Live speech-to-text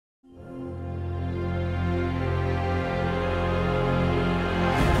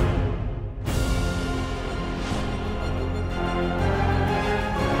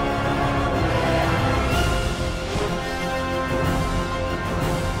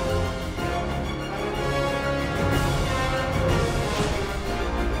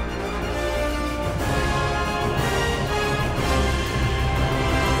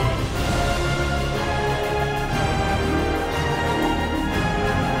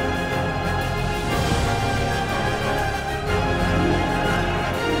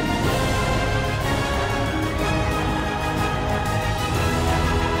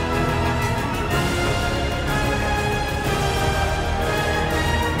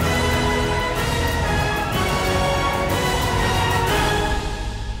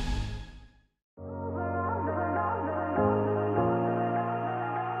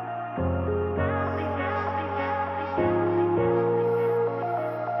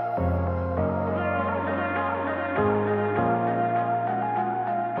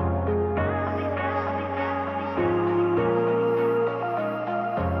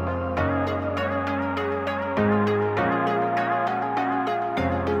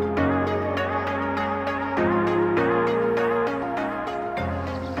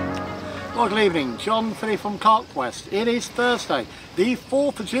Well, good evening, John Finney from CarpQuest. It is Thursday, the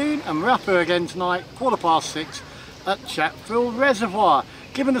 4th of June, and we're up here again tonight, 6:15 at Chatfield Reservoir.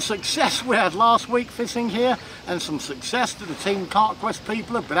 Given the success we had last week fishing here, and some success that the team CarpQuest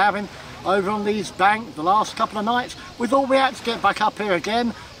people have been having over on these banks the last couple of nights, we thought we had to get back up here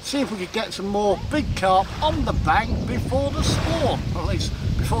again, see if we could get some more big carp on the bank before the spawn, or at least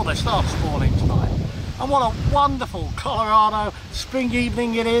before they start spawning tonight. And what a wonderful Colorado spring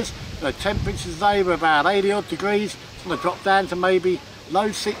evening it is. The temperatures today were about 80 odd degrees. It's going to drop down to maybe low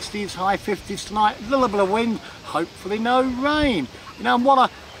 60s, high 50s tonight. A little bit of wind, hopefully no rain. You know, and what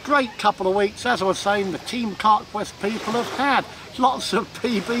a great couple of weeks, as I was saying, the team CarpQuest people have had. Lots of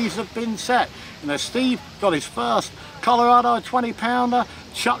PBs have been set. You know, Steve got his first Colorado 20 pounder,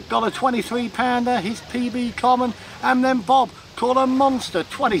 Chuck got a 23 pounder, his PB common, and then Bob caught a monster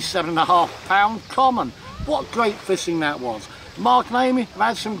 27.5 pound common. What great fishing that was. Mark and Amy have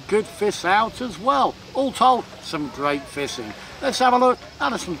had some good fish out as well. All told, some great fishing. Let's have a look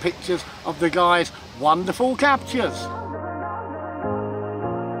at some pictures of the guys' wonderful captures.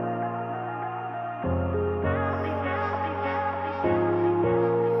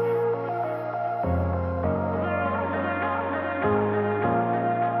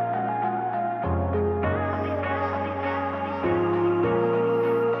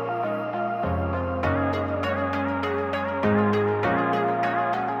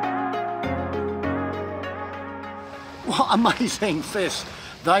 What amazing fish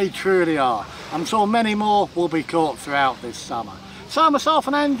they truly are. I'm sure many more will be caught throughout this summer. So myself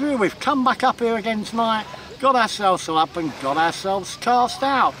and Andrew, we've come back up here again tonight, got ourselves up and got ourselves cast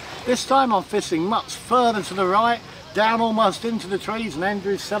out. This time I'm fishing much further to the right, down almost into the trees, and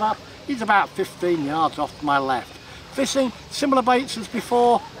Andrew's set up. He's about 15 yards off to my left. Fishing similar baits as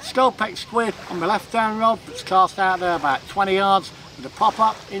before, Sculpex squid on my left down rod that's cast out there about 20 yards with a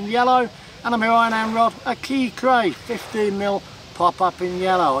pop-up in yellow. And on my right hand rod, a key cray, 15mm pop up in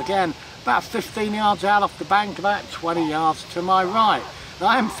yellow. Again, about 15 yards out off the bank, about 20 yards to my right. Now,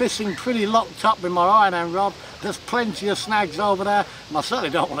 I am fishing pretty locked up with my right hand rod. There's plenty of snags over there, and I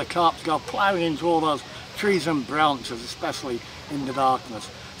certainly don't want the carp to go ploughing into all those trees and branches, especially in the darkness.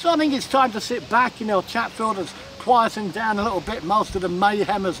 So I think it's time to sit back. You know, Chatfield has quietened down a little bit. Most of the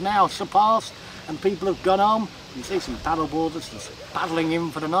mayhem has now surpassed, and people have gone home. You can see some paddle boarders just paddling in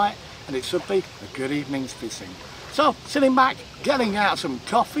for the night, and it should be a good evening's fishing. So, sitting back, getting out some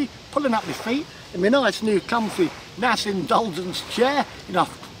coffee, pulling up my feet in my nice new comfy NAS Indulgence chair. You know,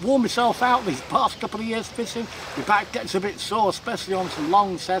 I've worn myself out these past couple of years fishing. My back gets a bit sore, especially on some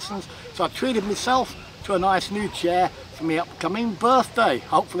long sessions. So I treated myself to a nice new chair for my upcoming birthday.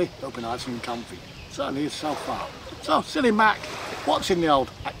 Hopefully it'll be nice and comfy. Certainly is so far. So, sitting back, watching the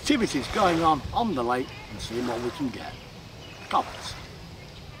old activities going on the lake and seeing what we can get. Coppers.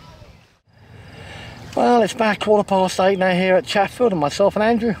 Well, it's about 8:15 now here at Chatfield, and myself and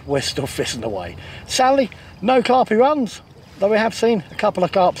Andrew, we're still fishing away. Sadly, no carpy runs, though we have seen a couple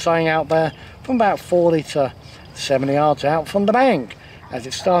of carp staying out there from about 40 to 70 yards out from the bank. As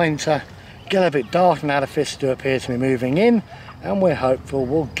it's starting to get a bit dark now, the fish do appear to be moving in, and we're hopeful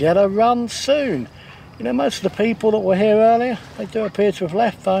we'll get a run soon. You know, most of the people that were here earlier, they do appear to have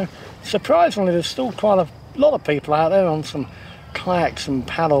left, though. Surprisingly, there's still quite a lot of people out there on some kayaks and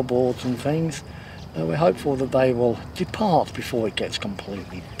paddle boards and things. We're hopeful that they will depart before it gets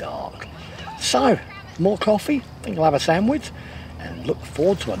completely dark. So, more coffee, I think I'll have a sandwich, and look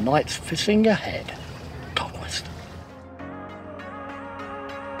forward to a night's fishing ahead. CarpQuest.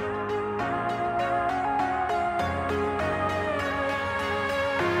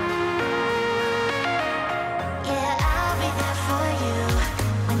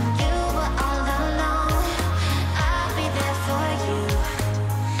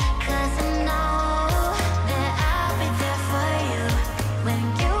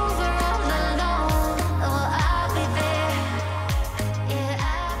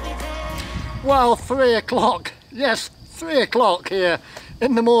 Well, 3 o'clock, yes, 3 o'clock here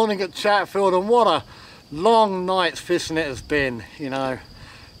in the morning at Chatfield, and what a long night's fishing it has been. You know,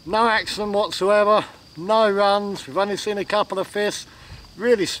 no action whatsoever, no runs, we've only seen a couple of fish.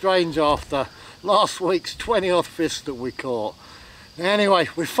 Really strange after last week's 20 odd fish that we caught. Anyway,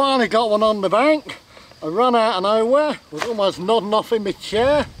 we finally got one on the bank, a run out of nowhere, was almost nodding off in my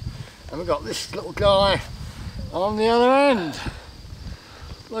chair, and we've got this little guy on the other end.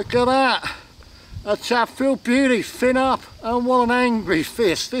 Look at that. A Chatfield beauty, fin up, and what an angry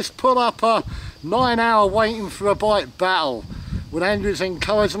fish. This put up a 9-hour waiting for a bite battle with Andrew's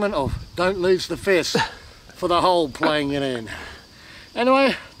encouragement of don't lose the fish for the hole playing it in.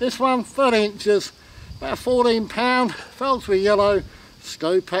 Anyway, this one 30 inches, about 14 pound, fell to a yellow,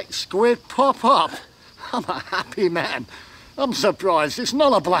 Scopex squid pop-up. I'm a happy man. I'm surprised it's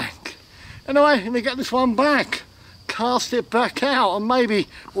not a blank. Anyway, let me get this one back, cast it back out, and maybe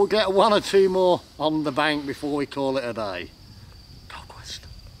we'll get one or two more on the bank before we call it a day. CarpQuest.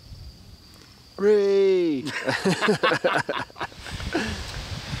 Hooray!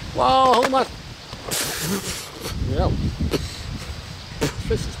 Well, almost... Yep.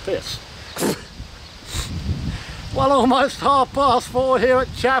 This is piss. Well, almost 4:30 here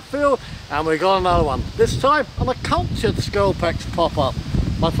at Chatfield, and we got another one. This time on a cultured Scopex pop-up.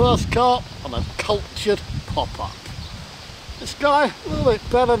 My first carp on a cultured pop-up. This guy, a little bit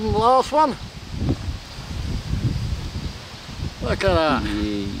better than the last one. Look at that.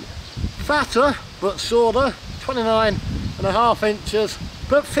 Fatter, but shorter, 29.5 inches,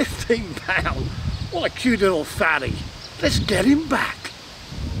 but 15 pounds. What a cute little fatty. Let's get him back.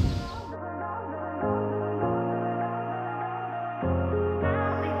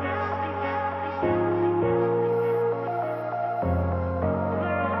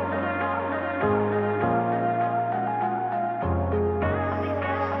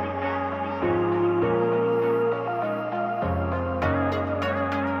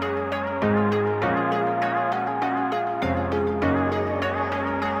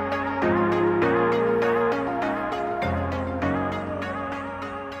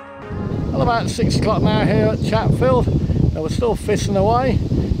 Well, about 6 o'clock now here at Chatfield, and we're still fishing away.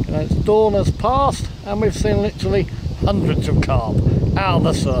 It's dawn has passed, and we've seen literally hundreds of carp out of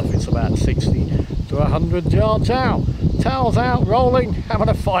the surface, about 60 to 100 yards out. Towels out, rolling, having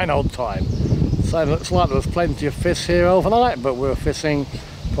a fine old time. So it looks like there was plenty of fish here overnight, but we were fishing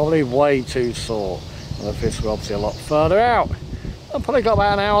probably way too sore, and the fish were obviously a lot further out. I've probably got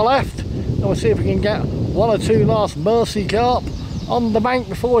about an hour left, and we'll see if we can get one or two last mercy carp on the bank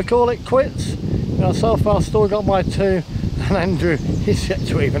before we call it quits. You know, so far I've still got my two, and Andrew, he's yet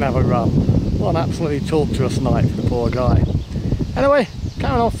to even have a run. What an absolutely torturous night for the poor guy. Anyway,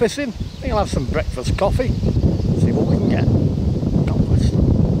 carrying on fishing. I think I'll have some breakfast coffee, see what we can get. CarpQuest.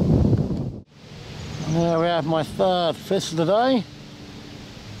 And there we have my third fish of the day.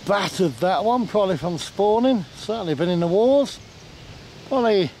 Battered that one, probably from spawning, certainly been in the wars.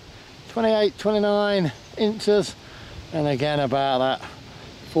 Probably 28, 29 inches. And again about that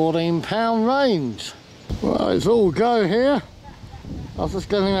 14 pound range. Well, it's all go here. I was just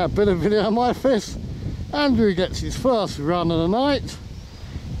getting that bit of video of my fish. Andrew gets his first run of the night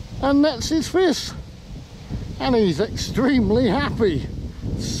and nets his fish. And he's extremely happy.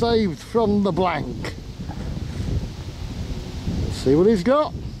 Saved from the blank. Let's see what he's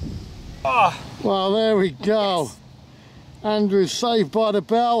got. Oh, Well, there we go. yes. Andrew's saved by the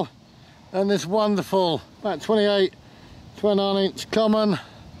bell. And this wonderful, about 28, 29 inch common,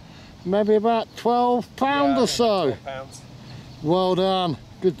 maybe about 12 pound or so. 12 pounds. Well done,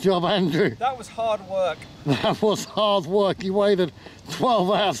 good job Andrew. That was hard work. That was hard work, you waited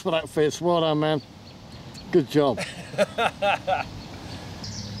 12 hours for that fish. Well done man, good job.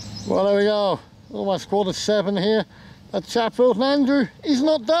 Well there we go, almost 7:15 here at Chatfield, and Andrew, he's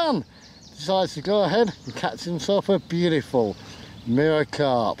not done. Decides to go ahead and catch himself a beautiful mirror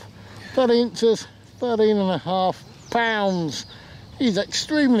carp. 30 inches, 13.5 pounds. He's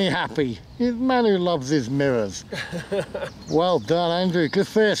extremely happy. He's a man who loves his mirrors. Well done Andrew, good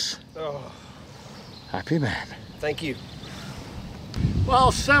fish. Oh, Happy man. thank you.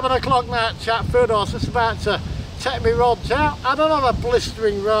 Well, 7 o'clock now at Chatfield. I was just about to take my rods out. Had another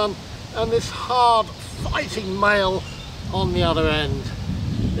blistering run, and this hard fighting male on the other end.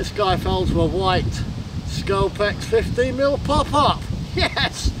 This guy fell to a white Scopex 15mm pop-up.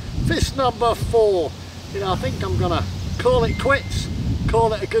 Yes, fish number 4. You know, I think I'm gonna call it quits,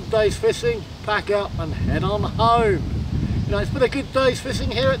 call it a good day's fishing, pack up and head on home. You know, it's been a good day's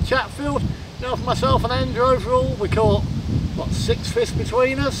fishing here at Chatfield. You know, for myself and Andrew overall, we caught, what, 6 fish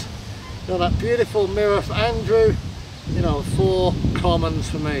between us. You know, that beautiful mirror for Andrew, you know, 4 commons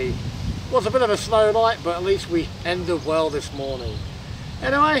for me. It was a bit of a snow night, but at least we ended well this morning.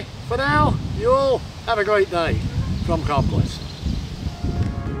 Anyway, for now, you all have a great day from CarpQuest.